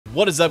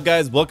What is up,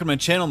 guys? Welcome to my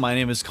channel. My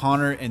name is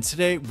Connor, and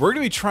today we're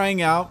gonna be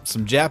trying out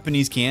some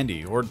Japanese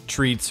candy or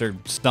treats or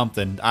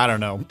something. I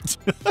don't know.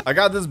 I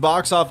got this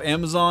box off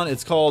Amazon.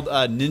 It's called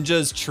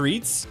Ninja's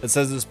Treats. It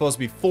says there's supposed to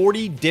be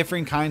 40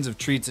 different kinds of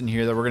treats in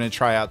here that we're gonna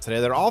try out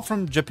today. They're all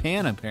from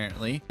Japan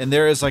apparently, and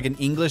there is like an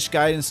English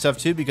guide and stuff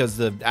too because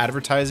the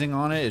advertising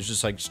on it is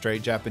just like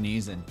straight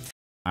Japanese, and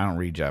I don't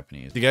read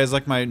Japanese. You guys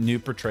like my new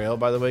portrayal,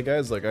 by the way,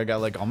 guys? Like, I got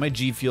like all my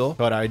G Fuel,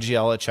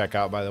 ConnorIGL at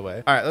checkout, by the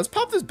way. All right, let's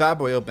pop this bad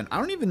boy open. I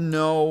don't even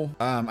know.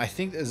 I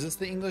think, is this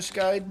the English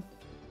guide?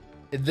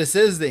 This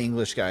is the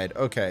English guide.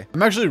 Okay.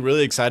 I'm actually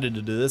really excited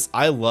to do this.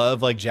 I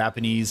love like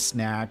Japanese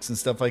snacks and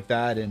stuff like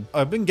that. And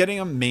I've been getting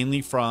them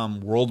mainly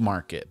from World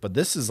Market, but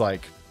this is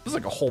like a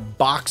whole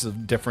box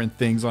of different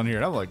things on here.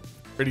 And I'm like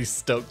pretty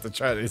stoked to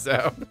try these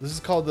out. This is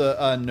called the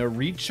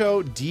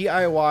Noricho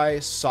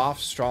DIY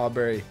soft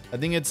strawberry. I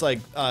think it's like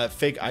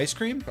fake ice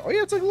cream. Oh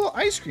yeah, it's like a little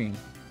ice cream.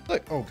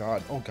 Look, oh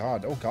god, oh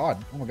god, oh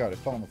god, oh my god, it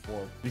fell on the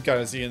floor. You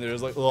kind of see in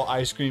there's like little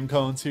ice cream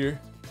cones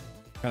here.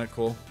 Kind of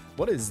cool.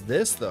 What is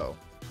this though?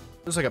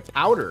 There's like a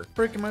powder. What the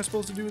frick am I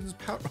supposed to do with this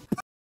powder?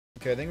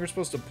 Okay, I think we're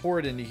supposed to pour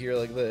it into here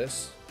like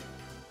this.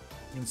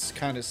 You can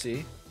kind of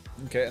see.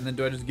 Okay, and then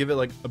do I just give it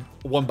like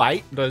one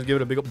bite? Do I just give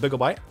it a big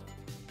bite?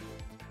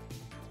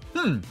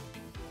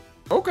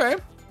 Okay.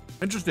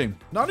 Interesting.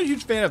 Not a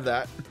huge fan of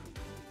that.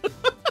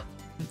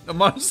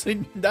 I'm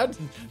honestly, that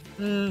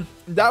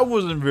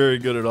wasn't very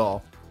good at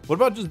all. What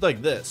about just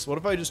like this? What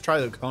if I just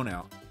try the cone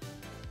out?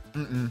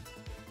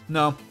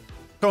 No.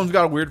 Cone's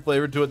got a weird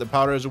flavor to it. The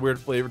powder has a weird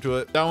flavor to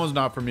it. That one's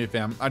not for me,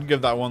 fam. I'd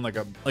give that one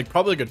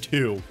probably like a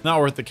 2. Not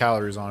worth the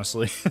calories,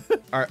 honestly.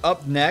 All right,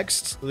 up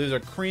next, these are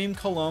cream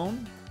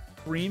cologne,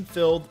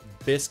 cream-filled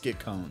biscuit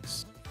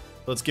cones.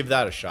 Let's give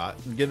that a shot.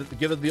 Give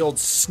it the old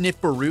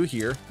snifferoo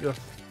here.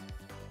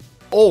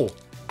 Oh,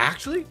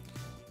 actually?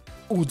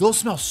 Oh, those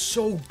smell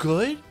so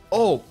good.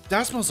 Oh,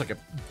 that smells like a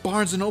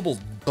Barnes & Noble's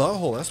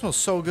butthole. That smells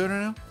so good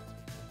right now.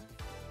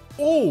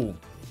 Oh,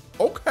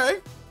 okay.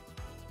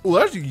 Oh,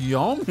 that's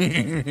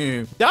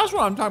yummy. That's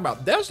what I'm talking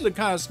about. That's the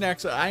kind of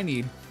snacks that I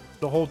need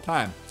the whole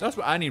time. That's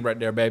what I need right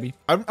there, baby.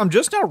 I'm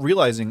just now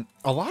realizing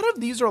a lot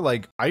of these are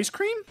like ice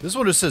cream. This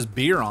one just says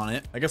beer on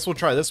it. I guess we'll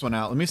try this one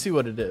out. Let me see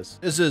what it is.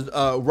 This is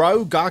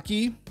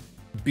Raugaki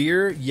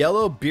beer,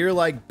 yellow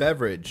beer-like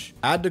beverage.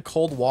 Add to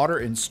cold water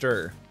and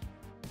stir.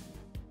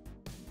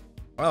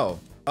 Oh,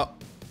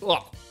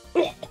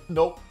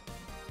 nope.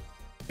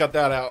 Got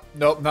that out.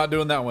 Nope, not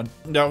doing that one.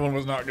 That one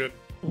was not good.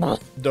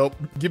 Dope.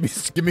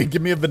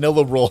 Give me a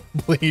vanilla roll,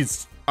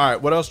 please. All right,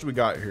 what else do we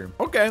got here?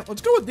 Okay,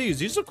 let's go with these.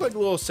 These look like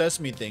little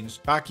sesame things.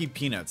 Taki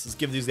peanuts. Let's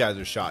give these guys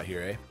a shot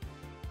here, eh?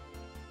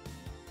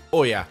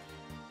 Oh, yeah.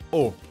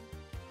 Oh,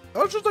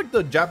 that was just like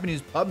the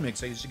Japanese pub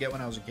mix I used to get when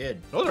I was a kid.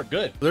 Those are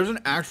good. There's an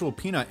actual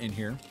peanut in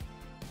here.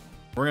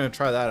 We're going to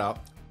try that out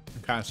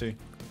and kind of see.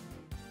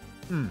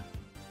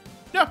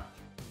 Yeah,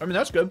 I mean,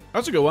 that's good.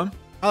 That's a good one.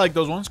 I like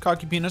those ones.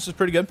 Taki peanuts is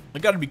pretty good. I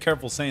got to be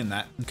careful saying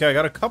that. Okay, I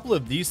got a couple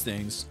of these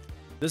things.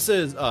 This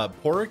is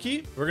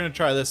porky. We're gonna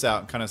try this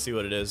out and kind of see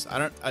what it is.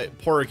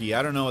 Porky.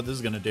 I don't know what this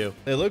is gonna do.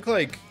 They look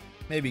like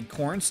maybe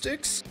corn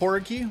sticks.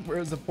 Porky.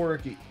 Where's the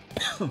porky?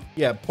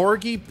 Yeah,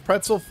 porky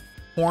pretzel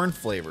corn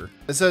flavor.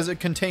 It says it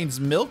contains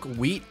milk,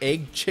 wheat,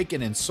 egg,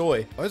 chicken, and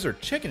soy. Why is there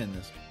chicken in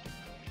this?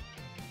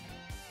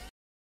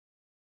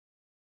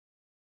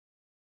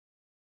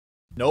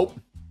 Nope.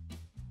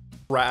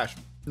 Trash.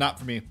 Not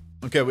for me.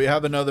 Okay, we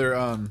have another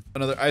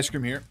ice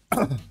cream here.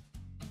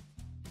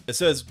 It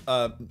says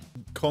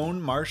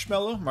cone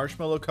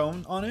marshmallow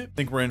cone on it. I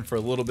think we're in for a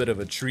little bit of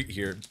a treat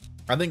here.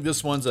 I think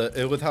this one's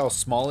with how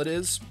small it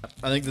is,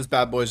 I think this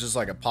bad boy is just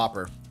like a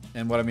popper.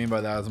 And what I mean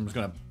by that is I'm just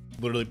gonna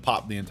literally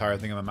pop the entire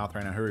thing in my mouth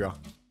right now. Here we go.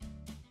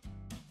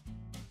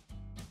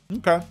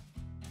 Okay.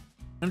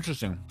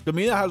 Interesting. To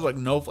me, that has like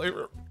no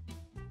flavor.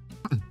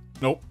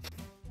 Nope.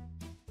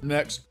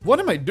 Next. What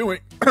am I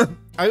doing?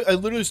 I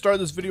literally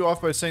started this video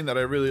off by saying that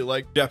I really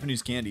like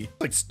Japanese candy.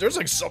 Like, there's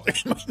like something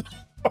in my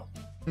mouth.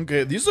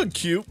 Okay, these look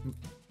cute.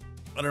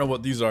 I don't know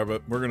what these are,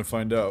 but we're gonna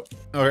find out.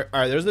 All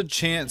right, there's a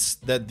chance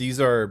that these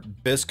are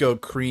Bisco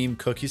cream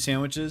cookie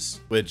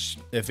sandwiches, which,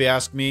 if you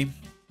ask me,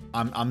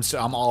 I'm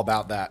all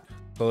about that.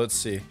 So let's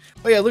see.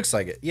 Oh yeah, it looks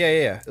like it. Yeah.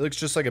 It looks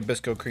just like a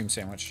Bisco cream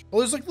sandwich. Oh,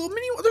 there's like little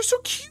mini. They're so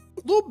cute.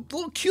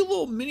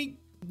 Little mini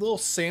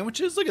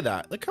sandwiches. Look at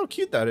that. Look how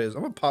cute that is.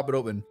 I'm gonna pop it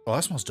open. Oh,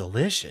 that smells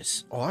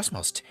delicious. Oh, that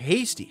smells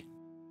tasty.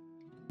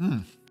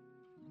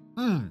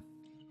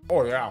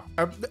 Oh yeah.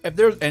 If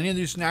there's any of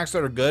these snacks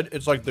that are good,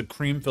 it's like the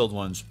cream-filled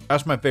ones.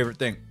 That's my favorite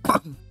thing.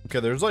 Okay,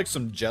 there's like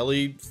some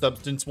jelly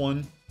substance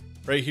one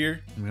right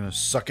here. I'm gonna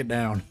suck it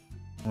down.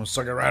 I'm gonna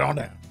suck it right on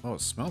down. Oh,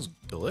 it smells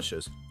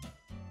delicious.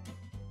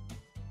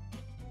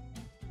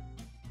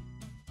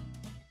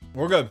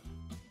 We're good.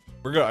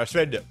 We're good. I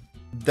saved it.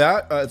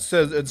 That it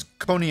says it's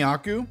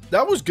konyaku.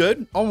 That was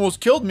good. Almost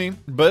killed me,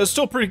 but it's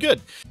still pretty good.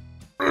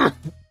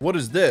 What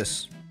is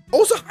this?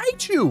 Oh, it's a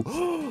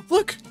haichu.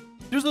 Look.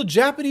 There's a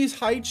Japanese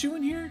haichu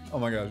in here. Oh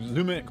my gosh,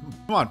 zoom in.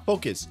 Come on,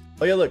 focus.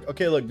 Oh yeah, look.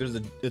 Okay, look.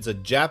 It's a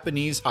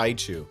Japanese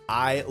haichu.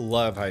 I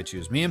love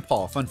haichus. Me and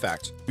Paul. Fun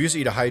fact: we used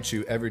to eat a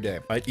haichu every day.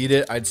 I'd eat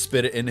it. I'd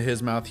spit it into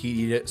his mouth. He'd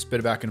eat it.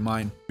 Spit it back into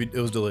mine. It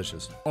was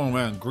delicious. Oh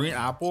man, green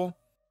apple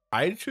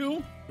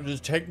haichu.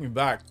 Just take me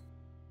back.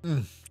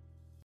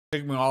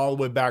 Take me all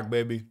the way back,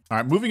 baby. All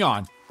right, moving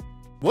on.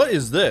 What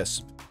is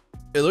this?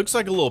 It looks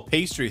like a little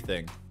pastry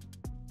thing.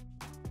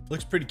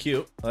 Looks pretty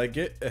cute. I like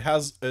it. It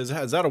has. Is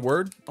that a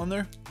word on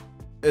there?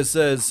 It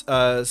says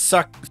sakisha.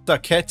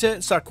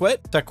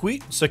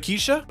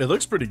 It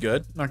looks pretty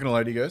good. Not gonna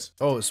lie to you guys.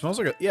 Oh, it smells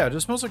like it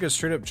just smells like a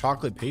straight up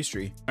chocolate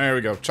pastry. There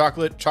we go.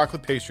 Chocolate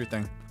pastry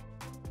thing.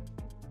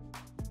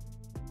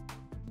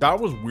 That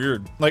was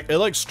weird. Like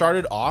it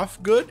started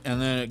off good and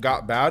then it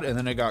got bad and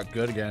then it got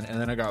good again and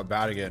then it got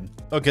bad again.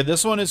 Okay,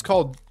 this one is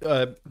called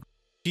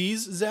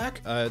cheese Zach.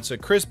 It's a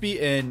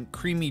crispy and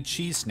creamy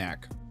cheese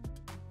snack.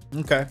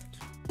 Okay.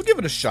 We'll give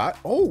it a shot.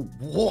 Oh,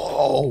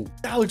 whoa.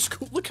 That looks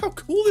cool. Look how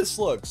cool this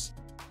looks.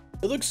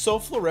 It looks so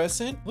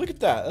fluorescent. Look at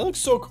that. That looks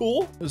so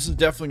cool. This is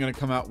definitely going to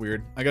come out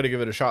weird. I got to give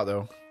it a shot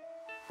though.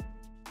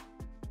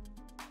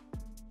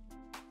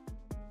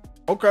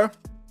 Okay.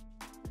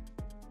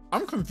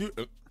 I'm confused.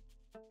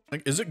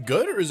 Like, is it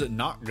good or is it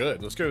not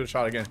good? Let's give it a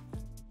shot again.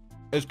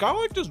 It's got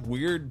like this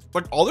weird,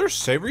 like all their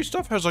savory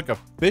stuff has like a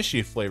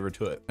fishy flavor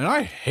to it. And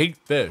I hate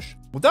fish.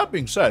 With that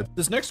being said,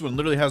 this next one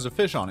literally has a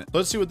fish on it.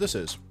 Let's see what this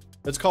is.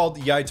 It's called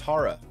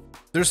Yaitara.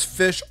 There's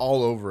fish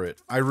all over it.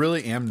 I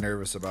really am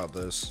nervous about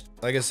this.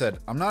 Like I said,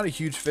 I'm not a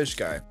huge fish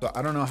guy, so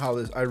I don't know how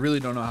this, I really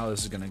don't know how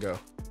this is gonna go.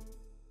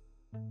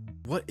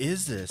 What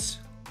is this?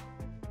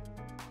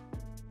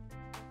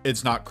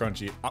 It's not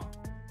crunchy.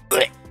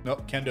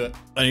 Nope, can't do it.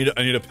 I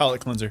need a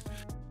palate cleanser.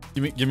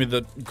 Give me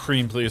the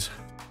cream, please.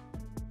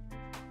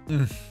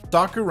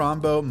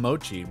 Sakurambo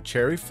mochi,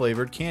 cherry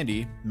flavored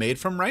candy made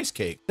from rice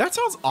cake. That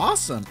sounds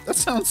awesome. That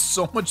sounds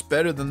so much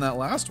better than that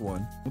last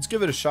one. Let's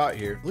give it a shot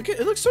here. Look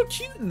at it, looks so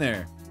cute in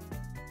there.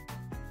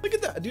 Look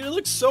at that, dude. It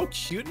looks so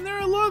cute in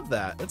there. I love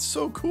that. That's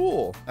so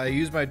cool. I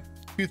used my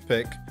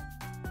toothpick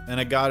and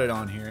I got it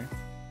on here.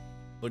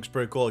 Looks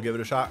pretty cool. I'll give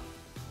it a shot.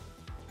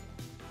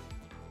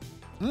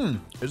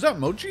 Is that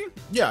mochi?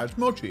 Yeah, it's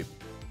mochi.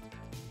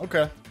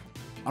 Okay.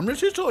 I'm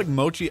just used to like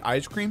mochi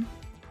ice cream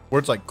where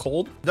it's like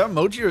cold. Is that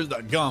mochi or is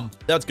that gum?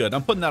 That's good.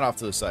 I'm putting that off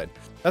to the side.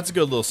 That's a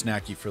good little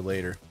snacky for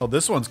later. Oh,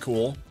 this one's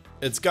cool.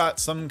 It's got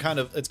some kind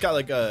of, it's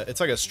like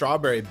a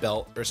strawberry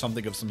belt or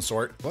something of some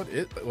sort. What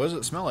does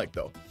it smell like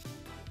though?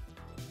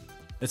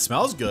 It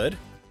smells good.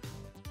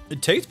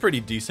 It tastes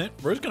pretty decent.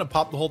 We're just gonna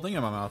pop the whole thing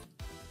in my mouth.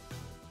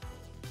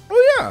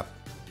 Oh yeah.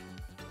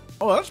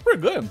 Oh, that's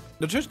pretty good.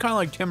 It tastes kind of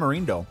like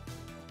tamarindo.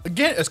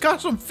 Again, it's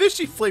got some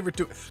fishy flavor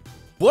to it.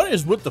 What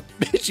is with the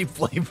fishy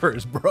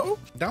flavors, bro?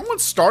 That one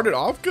started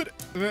off good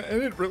and it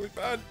ended really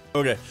bad.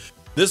 Okay,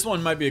 this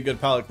one might be a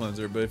good palate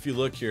cleanser, but if you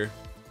look here,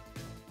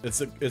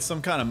 it's some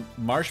kind of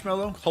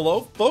marshmallow.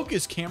 Hello,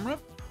 focus camera.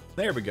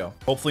 There we go.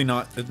 Hopefully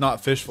it's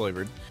not fish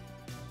flavored.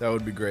 That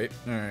would be great.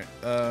 All right,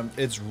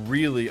 it's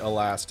really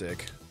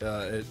elastic.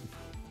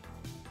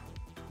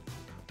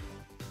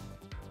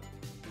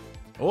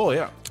 Oh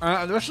yeah,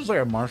 that's just like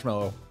a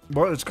marshmallow.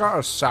 But it's got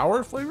a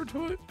sour flavor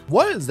to it.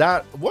 What is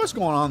that? What's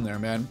going on there,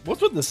 man?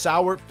 What's with the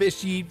sour,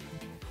 fishy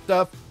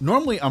stuff?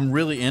 Normally, I'm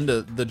really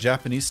into the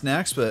Japanese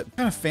snacks, but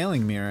kind of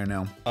failing me right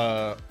now.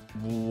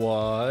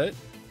 What?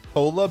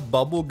 Cola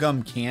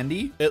bubblegum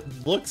candy?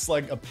 It looks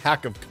like a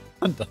pack of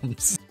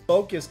condoms.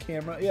 Focus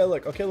camera. Yeah,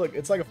 look. Okay, look.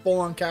 It's like a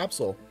full-on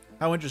capsule.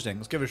 How interesting.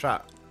 Let's give it a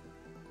shot.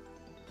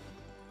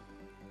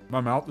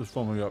 My mouth is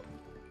foaming up.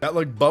 That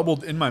like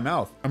bubbled in my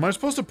mouth. Am I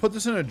supposed to put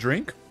this in a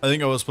drink? I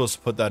think I was supposed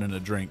to put that in a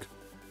drink.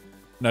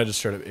 And I just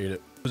straight up ate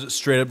it. Was it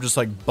straight up just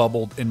like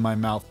bubbled in my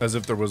mouth as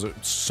if there was a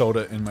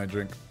soda in my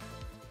drink?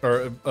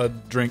 Or a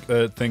drink,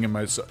 thing in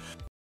my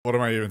what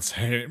am I even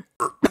saying?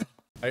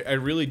 I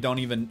really don't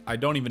even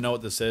know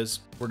what this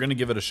is. We're gonna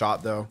give it a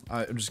shot though.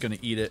 I'm just gonna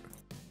eat it.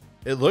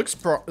 It looks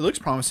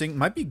promising.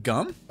 Might be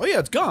gum. Oh yeah,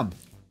 it's gum.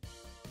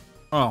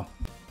 Oh,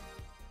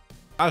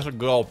 that's a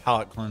good old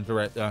palate cleanser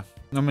right there.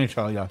 Let me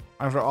tell you,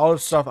 after all the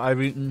stuff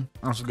I've eaten,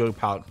 that's a good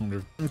palate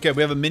cleanser. Okay,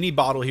 we have a mini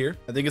bottle here.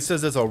 I think it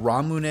says it's a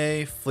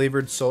Ramune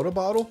flavored soda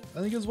bottle.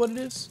 I think is what it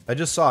is. I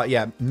just saw it.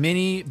 Yeah,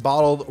 mini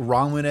bottled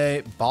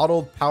Ramune,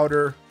 bottled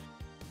powder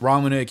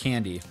Ramune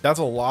candy. That's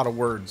a lot of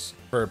words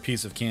for a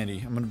piece of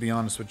candy. I'm gonna be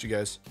honest with you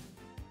guys.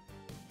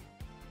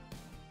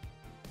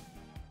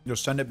 You'll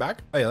send it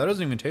back? Oh yeah, that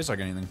doesn't even taste like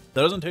anything.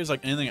 That doesn't taste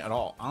like anything at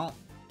all.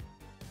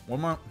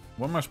 What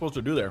am I supposed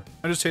to do there?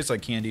 It just tastes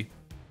like candy.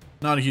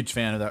 Not a huge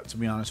fan of that, to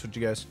be honest with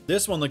you guys.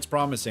 This one looks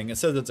promising. It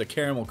says it's a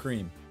caramel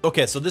cream.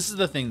 Okay, so this is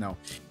the thing though.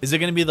 Is it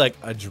gonna be like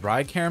a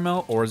dry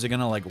caramel or is it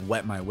gonna like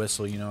wet my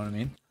whistle? You know what I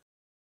mean?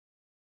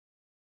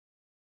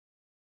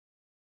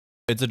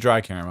 It's a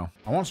dry caramel.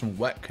 I want some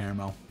wet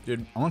caramel.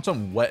 Dude, I want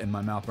something wet in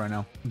my mouth right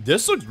now.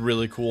 This looks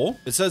really cool.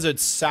 It says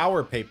it's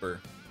sour paper.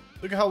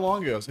 Look at how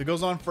long it goes. It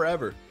goes on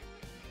forever.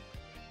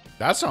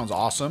 That sounds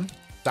awesome.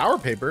 Sour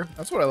paper.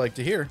 That's what I like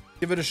to hear.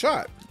 Give it a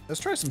shot. Let's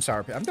try some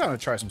sour paper. I'm down to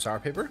try some sour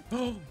paper.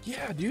 Oh,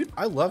 yeah, dude.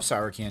 I love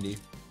sour candy.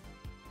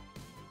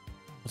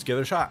 Let's give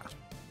it a shot.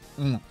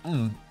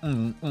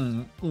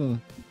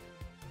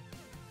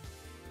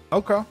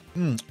 Okay.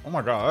 Oh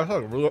my god,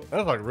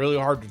 that's like really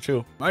hard to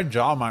chew. My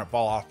jaw might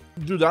fall off.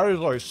 Dude, that is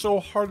like so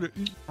hard to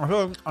eat. I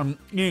feel like I'm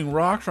eating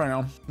rocks right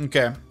now.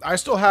 Okay, I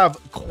still have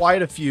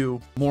quite a few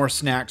more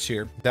snacks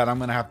here that I'm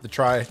gonna have to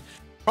try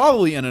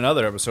probably in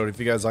another episode if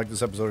you guys like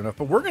this episode enough.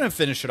 But we're gonna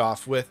finish it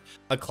off with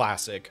a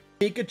classic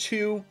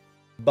Pikachu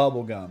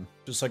bubblegum.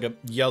 Just like a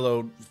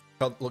yellow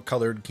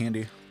colored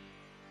candy.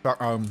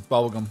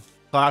 Bubblegum.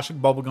 Classic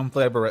bubblegum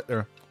flavor right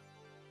there.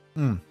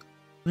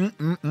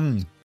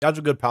 That's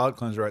a good palate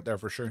cleanser right there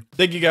for sure.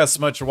 Thank you guys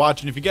so much for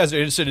watching. If you guys are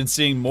interested in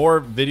seeing more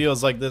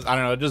videos like this, I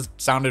don't know, it just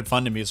sounded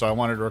fun to me, so I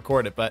wanted to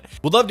record it. But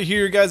would love to hear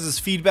your guys'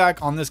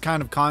 feedback on this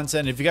kind of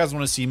content. If you guys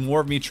want to see more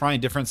of me trying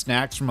different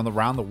snacks from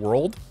around the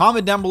world,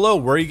 comment down below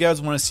where you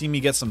guys want to see me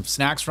get some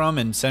snacks from,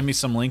 and send me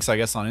some links, I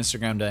guess, on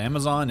Instagram to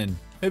Amazon, and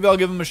maybe I'll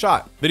give them a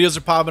shot. Videos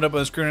are popping up on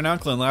the screen right now,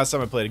 including last time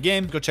I played a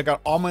game. Go check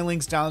out all my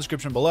links down in the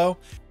description below.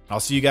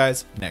 I'll see you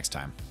guys next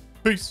time.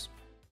 Peace.